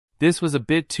This was a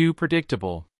bit too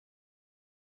predictable.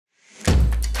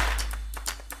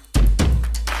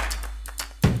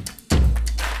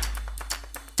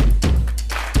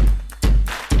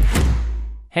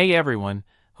 Hey everyone,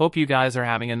 hope you guys are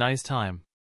having a nice time.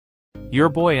 Your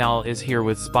boy Al is here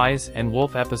with Spice and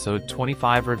Wolf episode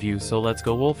 25 review, so let's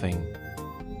go wolfing.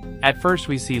 At first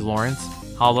we see Lawrence,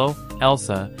 Holo,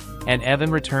 Elsa, and Evan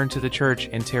return to the church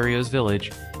in Tereo's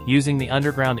village, using the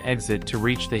underground exit to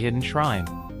reach the hidden shrine.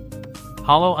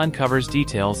 Holo uncovers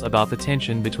details about the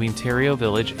tension between Tereo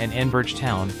village and Enbirch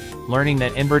town, learning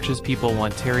that Enbirch's people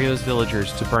want Tereo's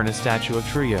villagers to burn a statue of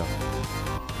Tereo.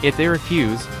 If they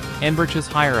refuse, Enbirch's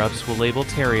higher-ups will label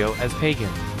Tereo as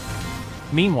pagan.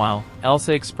 Meanwhile,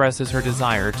 Elsa expresses her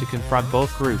desire to confront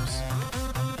both groups.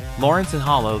 Lawrence and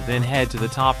Holo then head to the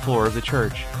top floor of the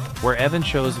church, where Evan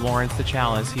shows Lawrence the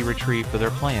chalice he retrieved for their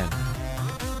plan.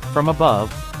 From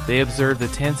above, they observe the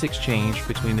tense exchange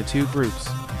between the two groups.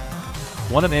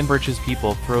 One of Enbirch's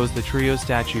people throws the Tereo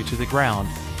statue to the ground,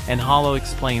 and Holo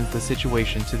explains the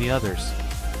situation to the others.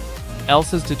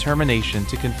 Elsa's determination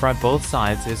to confront both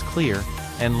sides is clear,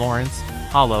 and Lawrence,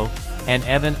 Holo, and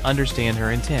Evan understand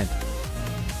her intent.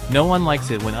 No one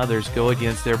likes it when others go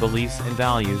against their beliefs and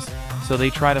values, so they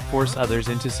try to force others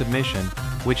into submission,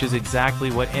 which is exactly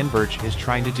what Enbirch is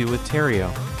trying to do with Tereo,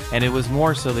 and it was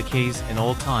more so the case in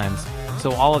old times,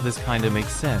 so all of this kinda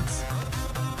makes sense.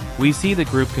 We see the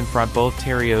group confront both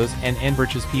Tereo's and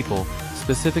Enbirch's people,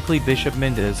 specifically Bishop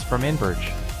Mendez from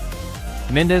Enbirch.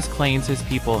 Mendez claims his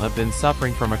people have been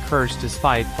suffering from a curse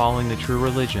despite following the true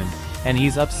religion, and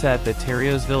he's upset that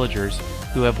Tereo's villagers,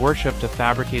 who have worshipped a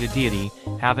fabricated deity,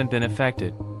 haven't been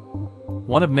affected.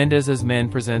 One of Mendez's men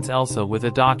presents Elsa with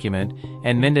a document,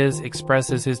 and Mendez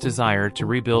expresses his desire to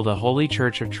rebuild a holy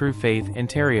church of true faith in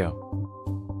Tereo.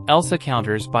 Elsa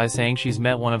counters by saying she's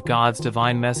met one of God's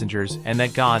divine messengers and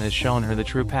that God has shown her the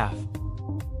true path.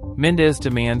 Mendez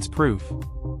demands proof.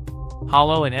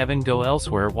 Holo and Evan go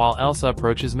elsewhere while Elsa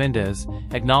approaches Mendez,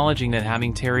 acknowledging that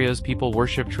having Tereo's people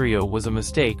worship Tereo was a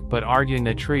mistake but arguing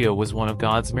that Tereo was one of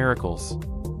God's miracles.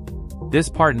 This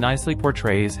part nicely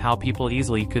portrays how people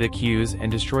easily could accuse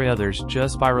and destroy others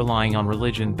just by relying on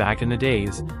religion back in the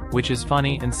days, which is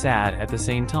funny and sad at the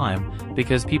same time,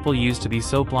 because people used to be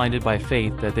so blinded by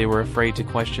faith that they were afraid to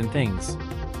question things.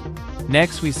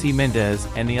 Next we see Mendez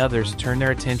and the others turn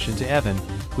their attention to Evan,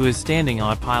 who is standing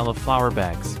on a pile of flour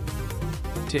bags.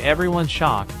 To everyone's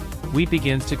shock, wheat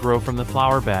begins to grow from the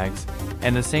flour bags,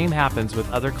 and the same happens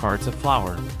with other carts of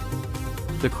flour.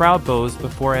 The crowd bows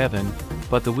before Evan,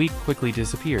 but the wheat quickly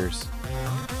disappears.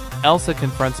 Elsa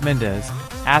confronts Mendez,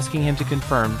 asking him to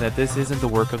confirm that this isn't the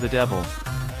work of the devil.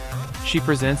 She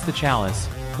presents the chalice,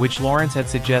 which Lawrence had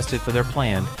suggested for their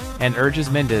plan, and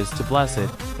urges Mendez to bless it,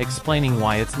 explaining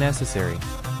why it's necessary.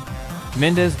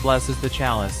 Mendez blesses the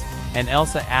chalice, and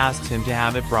Elsa asks him to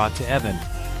have it brought to Evan.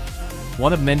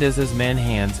 One of Mendez's men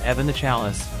hands Evan the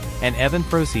chalice, and Evan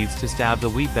proceeds to stab the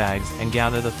wheat bags and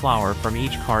gather the flour from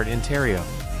each cart in Tereo.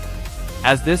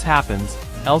 As this happens,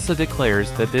 Elsa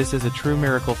declares that this is a true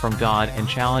miracle from God and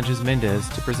challenges Mendez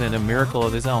to present a miracle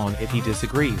of his own if he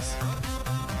disagrees.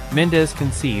 Mendez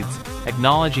concedes,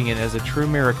 acknowledging it as a true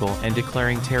miracle and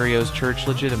declaring Tereo's church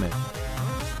legitimate.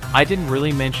 I didn't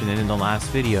really mention it in the last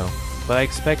video, but I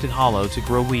expected Holo to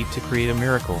grow wheat to create a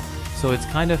miracle, so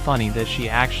it's kinda funny that she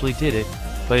actually did it,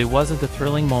 but it wasn't the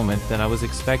thrilling moment that I was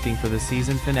expecting for the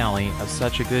season finale of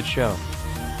such a good show.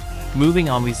 Moving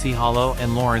on, we see Holo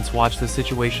and Lawrence watch the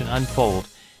situation unfold,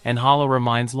 and Holo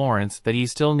reminds Lawrence that he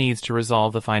still needs to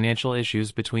resolve the financial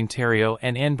issues between Tereo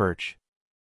and Enbirch.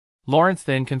 Lawrence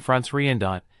then confronts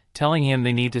Riendot, telling him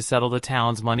they need to settle the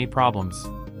town's money problems.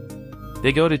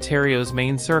 They go to Tereo's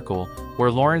main circle, where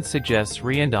Lawrence suggests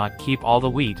Riendot keep all the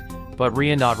wheat, but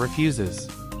Riendot refuses.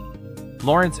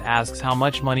 Lawrence asks how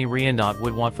much money Riendot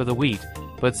would want for the wheat,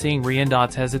 but seeing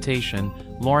Riendot's hesitation,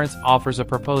 Lawrence offers a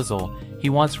proposal. He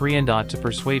wants Riendot to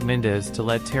persuade Mendez to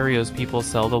let Tereo's people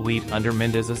sell the wheat under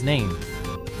Mendez's name.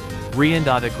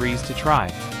 Riendot agrees to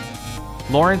try.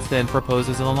 Lawrence then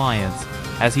proposes an alliance,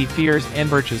 as he fears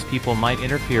Enbirch's people might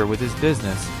interfere with his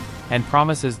business, and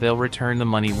promises they'll return the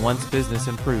money once business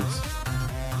improves.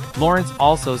 Lawrence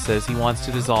also says he wants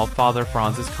to dissolve Father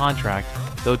Franz's contract,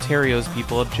 though Tereo's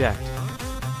people object.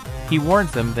 He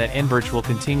warns them that Enbirch will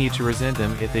continue to resent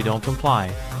them if they don't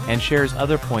comply, and shares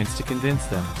other points to convince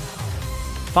them.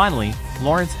 Finally,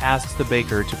 Lawrence asks the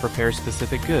baker to prepare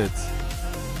specific goods.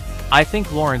 I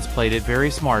think Lawrence played it very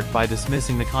smart by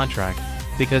dismissing the contract,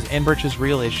 because Enbirch's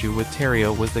real issue with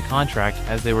Tereo was the contract,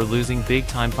 as they were losing big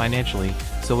time financially,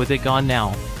 so with it gone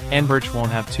now, Enbirch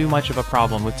won't have too much of a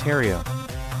problem with Tereo.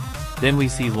 Then we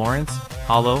see Lawrence,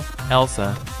 Holo,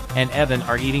 Elsa, and Evan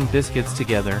are eating biscuits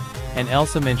together, and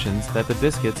Elsa mentions that the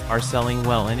biscuits are selling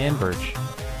well in Inverch.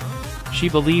 She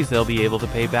believes they'll be able to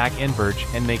pay back Inverch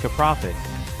and make a profit.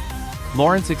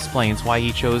 Lawrence explains why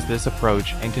he chose this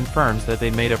approach and confirms that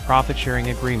they made a profit-sharing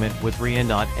agreement with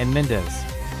Riendaut and Mendez.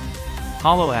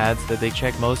 Holo adds that they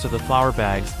checked most of the flour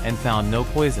bags and found no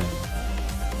poison.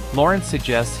 Lawrence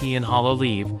suggests he and Holo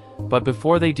leave, but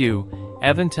before they do,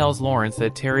 Evan tells Lawrence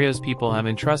that Tereo's people have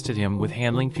entrusted him with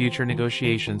handling future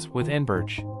negotiations with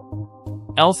Inverch.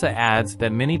 Elsa adds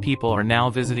that many people are now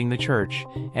visiting the church,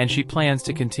 and she plans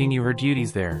to continue her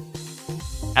duties there.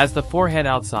 As the four head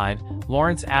outside,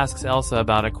 Lawrence asks Elsa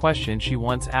about a question she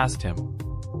once asked him.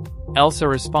 Elsa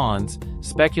responds,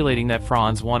 speculating that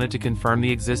Franz wanted to confirm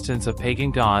the existence of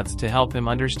pagan gods to help him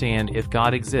understand if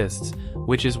God exists,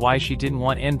 which is why she didn't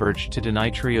want Inverch to deny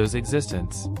Treo's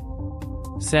existence.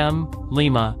 Sem,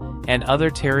 Lima, and other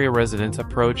tereo residents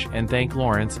approach and thank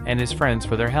Lawrence and his friends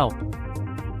for their help.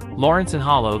 Lawrence and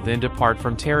Holo then depart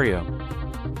from tereo.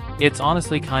 It's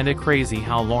honestly kinda crazy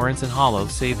how Lawrence and Holo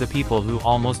saved the people who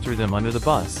almost threw them under the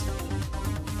bus.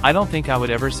 I don't think I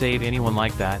would ever save anyone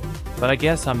like that, but I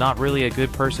guess I'm not really a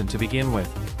good person to begin with.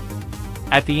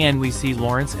 At the end we see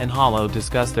Lawrence and Holo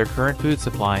discuss their current food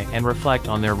supply and reflect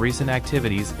on their recent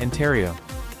activities in tereo.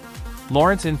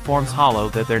 Lawrence informs Holo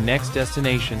that their next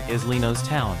destination is Lino's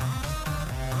town.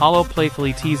 Holo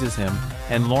playfully teases him,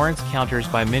 and Lawrence counters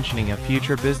by mentioning a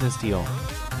future business deal.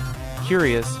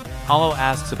 Curious, Holo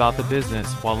asks about the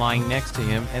business while lying next to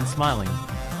him and smiling.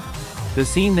 The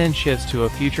scene then shifts to a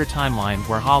future timeline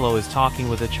where Holo is talking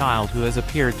with a child who has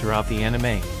appeared throughout the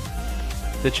anime.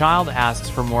 The child asks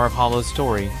for more of Holo's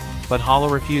story, but Holo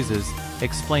refuses,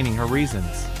 explaining her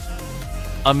reasons.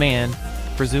 A man,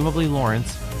 presumably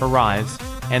Lawrence, arrives,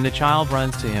 and the child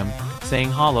runs to him,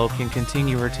 saying Holo can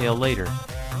continue her tale later.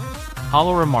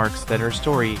 Holo remarks that her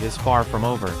story is far from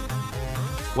over.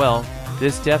 Well,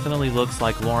 this definitely looks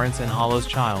like Lawrence and Holo's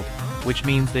child, which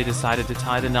means they decided to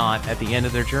tie the knot at the end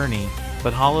of their journey,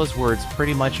 but Holo's words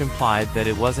pretty much implied that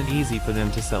it wasn't easy for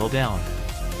them to settle down.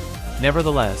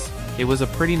 Nevertheless, it was a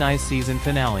pretty nice season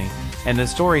finale, and the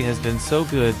story has been so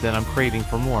good that I'm craving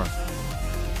for more.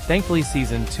 Thankfully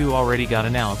season 2 already got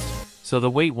announced, so the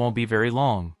wait won't be very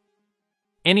long.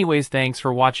 Anyways, thanks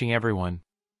for watching everyone.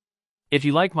 If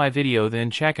you like my video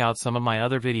then check out some of my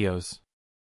other videos.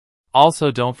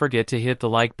 Also don't forget to hit the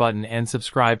like button and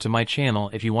subscribe to my channel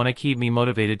if you want to keep me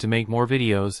motivated to make more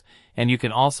videos, and you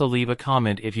can also leave a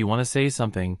comment if you want to say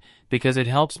something, because it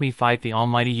helps me fight the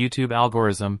almighty YouTube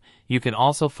algorithm. You can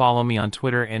also follow me on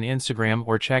Twitter and Instagram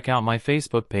or check out my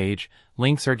Facebook page,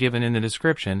 links are given in the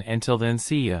description. Until then,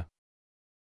 see ya.